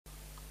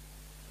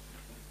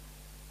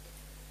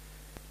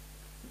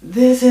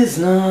This is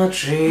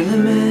not really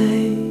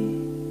me.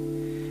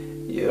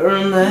 You're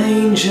an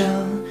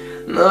angel,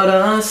 not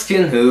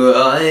asking who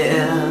I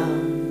am.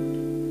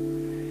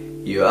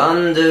 You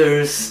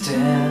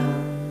understand.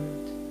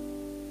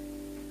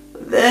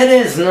 That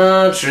is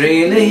not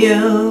really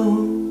you.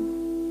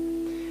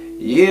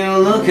 You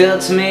look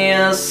at me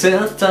as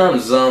if I'm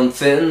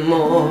something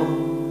more.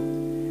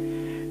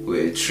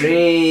 We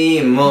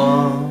dream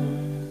on.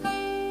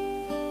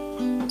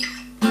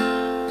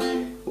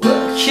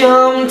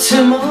 Welcome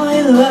to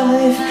my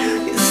life.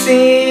 You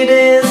see, it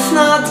is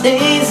not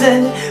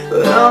easy,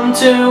 but I'm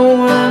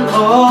doing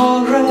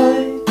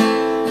alright.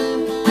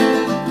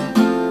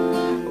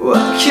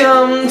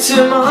 Welcome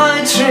to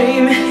my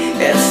dream.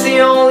 It's the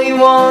only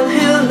one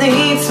who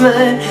needs me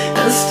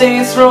and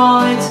stays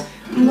right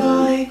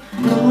by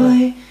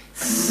my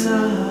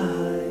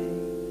side.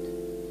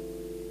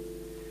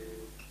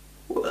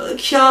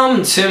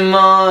 Welcome to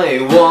my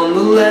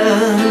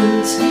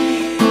wonderland.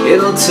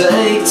 It'll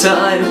take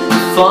time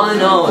to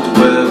find out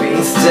where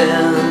we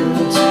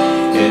stand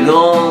in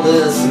all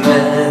this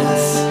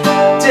mess.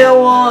 There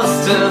was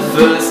the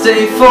first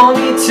day for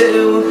me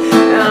too,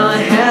 and I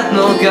had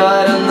no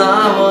guide and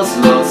I was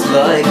lost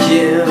like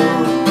you.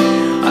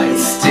 I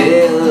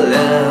still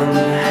am,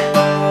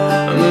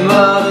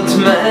 but it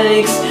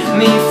makes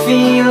me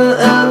feel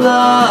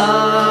alive.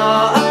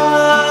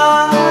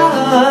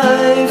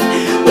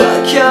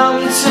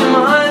 Welcome to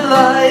my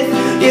life.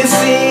 You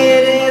see,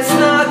 it is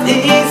not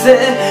easy,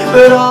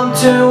 but I'm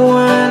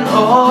doing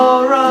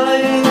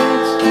alright.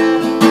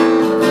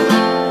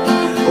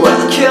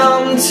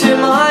 Welcome to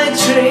my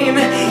dream.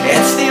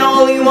 It's the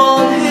only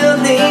one who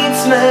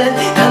needs me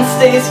and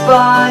stays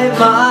by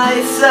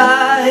my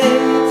side.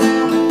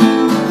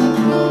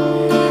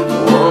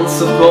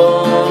 Once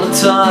upon a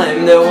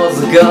time there was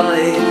a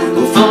guy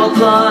who thought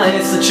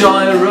life's a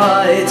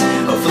joyride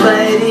of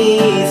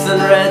ladies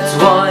and red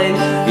wine.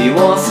 He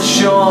was so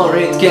sure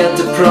he'd get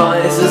the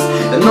prizes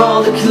and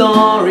all the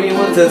glory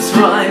with his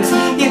rhymes.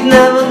 He'd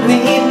never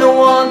need no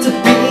one to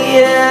be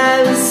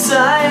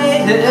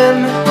inside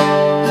him.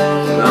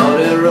 Now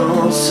they're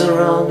all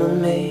surrounding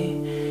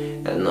me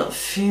and I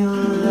feel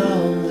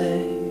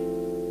lonely,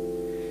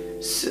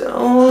 so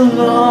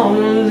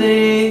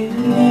lonely.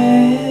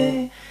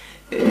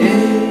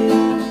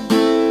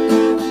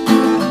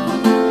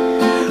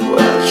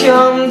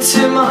 Welcome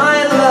to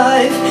my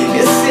life.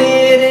 You see,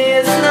 it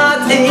is not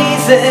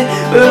easy,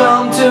 but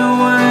I'm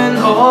doing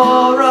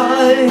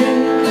alright.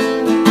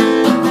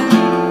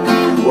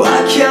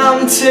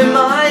 Welcome to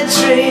my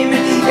dream.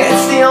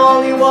 It's the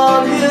only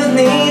one who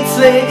needs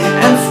me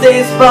and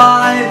stays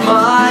by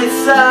my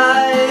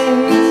side.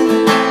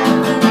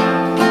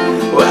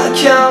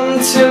 Welcome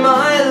to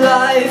my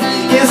life.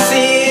 You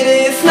see, it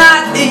is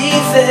not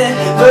easy,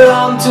 but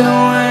I'm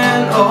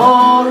doing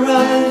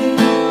alright.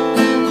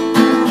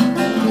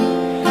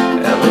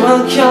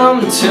 Welcome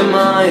to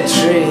my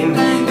dream.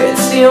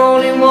 It's the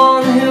only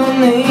one who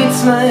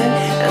needs me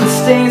and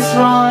stays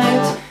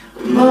right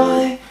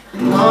by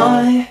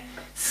my